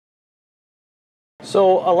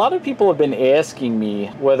So a lot of people have been asking me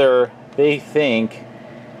whether they think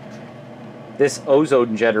this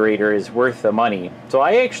ozone generator is worth the money. So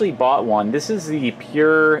I actually bought one. This is the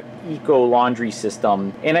Pure Eco Laundry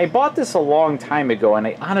System, and I bought this a long time ago, and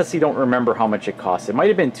I honestly don't remember how much it cost. It might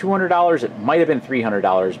have been $200, it might have been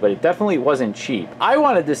 $300, but it definitely wasn't cheap. I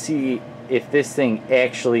wanted to see if this thing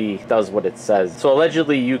actually does what it says. So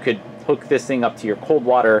allegedly you could hook this thing up to your cold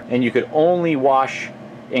water, and you could only wash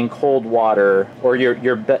in cold water, or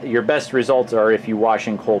your best results are if you wash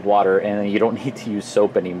in cold water and you don't need to use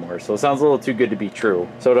soap anymore. So it sounds a little too good to be true.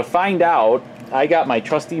 So to find out, I got my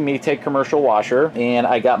trusty Maytag commercial washer, and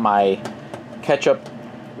I got my ketchup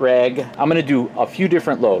rag. I'm gonna do a few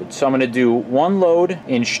different loads. So I'm gonna do one load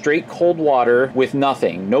in straight cold water with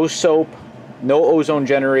nothing, no soap, no ozone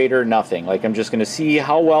generator, nothing. Like, I'm just gonna see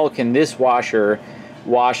how well can this washer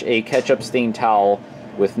wash a ketchup stained towel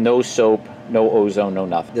with no soap, no ozone, no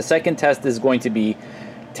nothing. The second test is going to be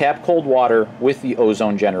tap cold water with the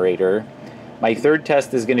ozone generator. My third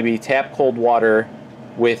test is going to be tap cold water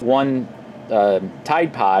with one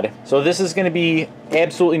Tide Pod. So this is going to be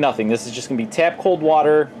absolutely nothing. This is just going to be tap cold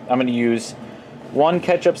water. I'm going to use one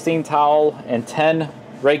ketchup stained towel and 10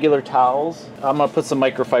 regular towels. I'm going to put some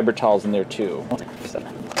microfiber towels in there too.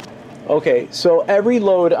 Okay, so every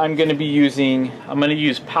load I'm going to be using, I'm going to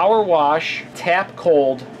use power wash, tap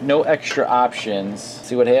cold, no extra options.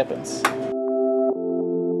 See what happens.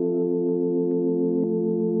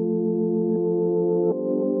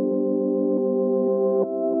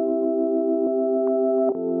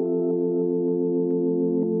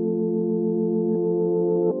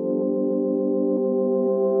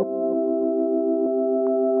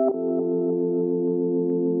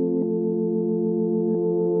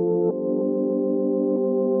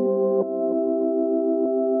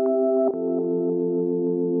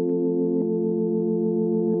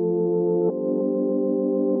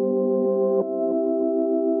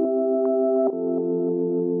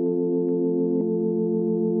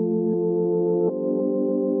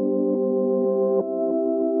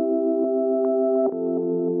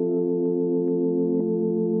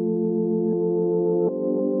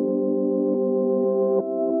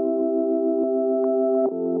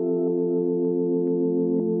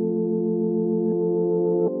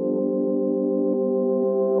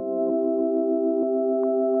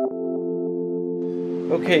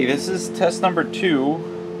 Okay, this is test number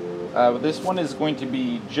 2. This one is going to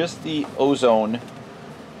be just the ozone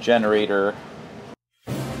generator.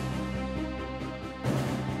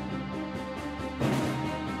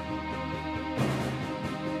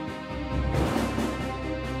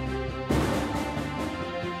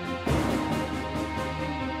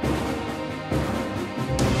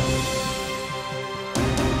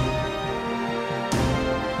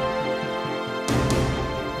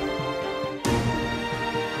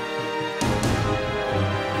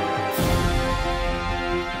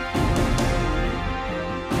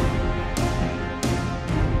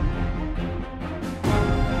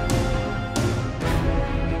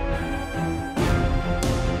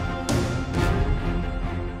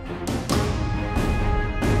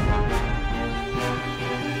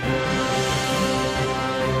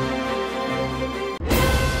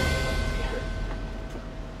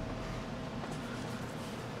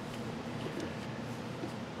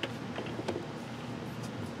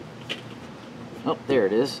 Oh, there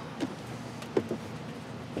it is.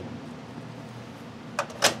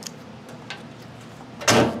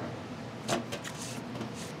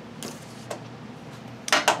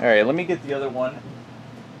 All right, let me get the other one.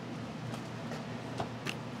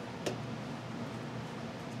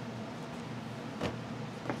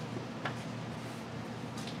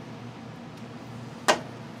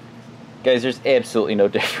 Guys, there's absolutely no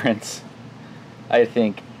difference, I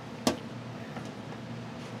think.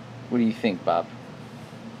 What do you think, Bob?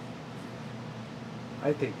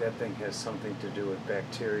 I think that thing has something to do with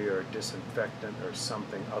bacteria or disinfectant or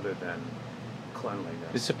something other than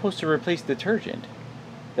cleanliness. It's supposed to replace detergent.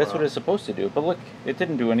 That's what it's supposed to do. But look, it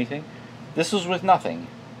didn't do anything. This was with nothing.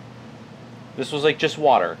 This was like just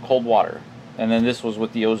water, cold water. And then this was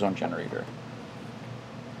with the ozone generator.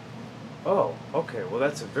 Oh, okay. Well,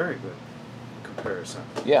 that's a very good comparison.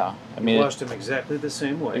 Yeah. I mean, you washed them exactly the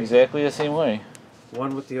same way. Exactly the same way.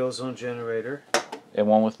 One with the ozone generator. And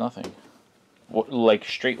one with nothing. Like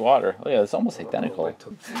straight water. Oh yeah, it's almost identical.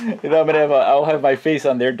 And I'll have my face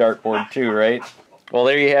on their dartboard too, right? Well,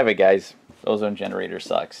 there you have it, guys. Ozone generator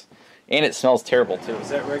sucks. And it smells terrible too. Is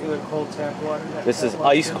that regular cold tap water? This is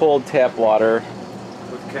ice cold tap water.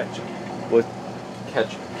 With ketchup. With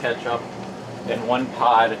ketchup and one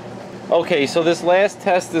pod. Okay, so this last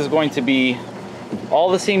test is going to be all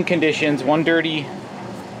the same conditions, one dirty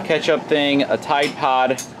ketchup thing, a Tide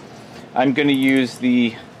Pod. I'm going to use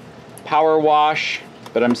the power wash,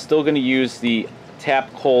 but I'm still going to use the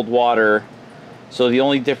tap cold water. So the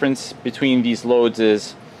only difference between these loads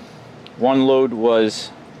is one load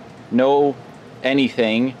was no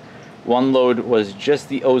anything, one load was just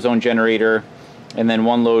the ozone generator, and then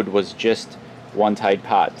one load was just one Tide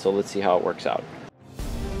Pod. So let's see how it works out.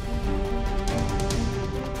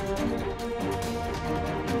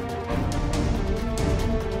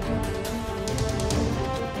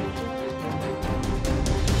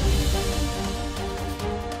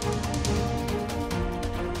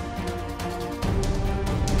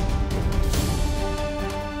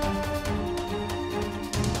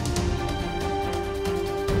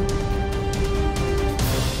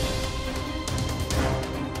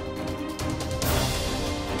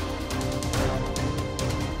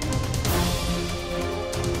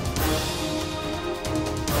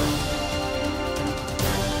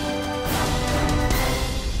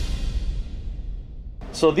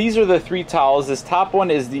 So these are the 3 towels. This top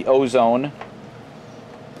one is the ozone.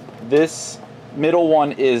 This middle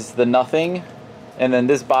one is the nothing. And then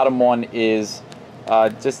this bottom one is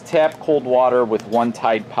just tap cold water with one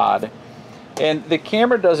Tide Pod. And the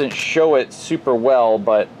camera doesn't show it super well,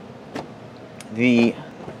 but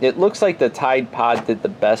it looks like the Tide Pod did the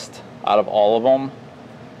best out of all of them.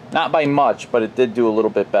 Not by much, but it did do a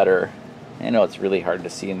little bit better. I know it's really hard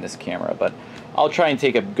to see in this camera, but I'll try and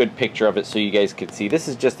take a good picture of it so you guys can see. This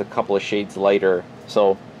is just a couple of shades lighter,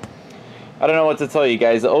 so I don't know what to tell you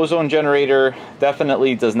guys. The ozone generator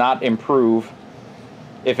definitely does not improve.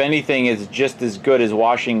 If anything, it's just as good as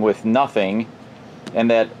washing with nothing, and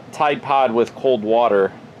that Tide Pod with cold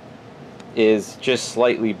water is just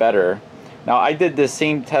slightly better. Now, I did this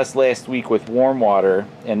same test last week with warm water,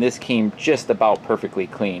 and this came just about perfectly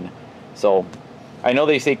clean. So I know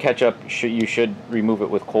they say ketchup, you should remove it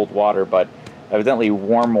with cold water, but evidently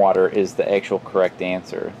warm water is the actual correct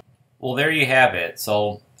answer. Well, there you have it.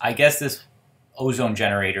 So I guess this ozone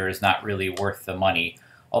generator is not really worth the money,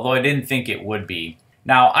 although I didn't think it would be.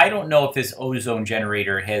 Now, I don't know if this ozone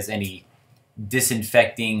generator has any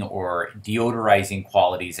disinfecting or deodorizing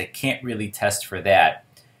qualities. I can't really test for that.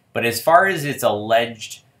 But as far as its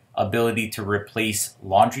alleged ability to replace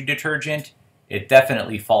laundry detergent, it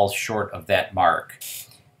definitely falls short of that mark.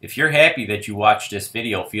 If you're happy that you watched this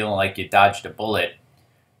video feeling like you dodged a bullet,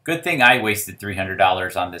 good thing I wasted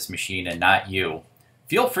 $300 on this machine and not you.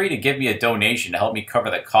 Feel free to give me a donation to help me cover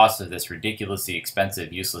the cost of this ridiculously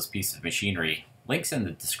expensive, useless piece of machinery. Links in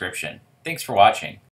the description. Thanks for watching.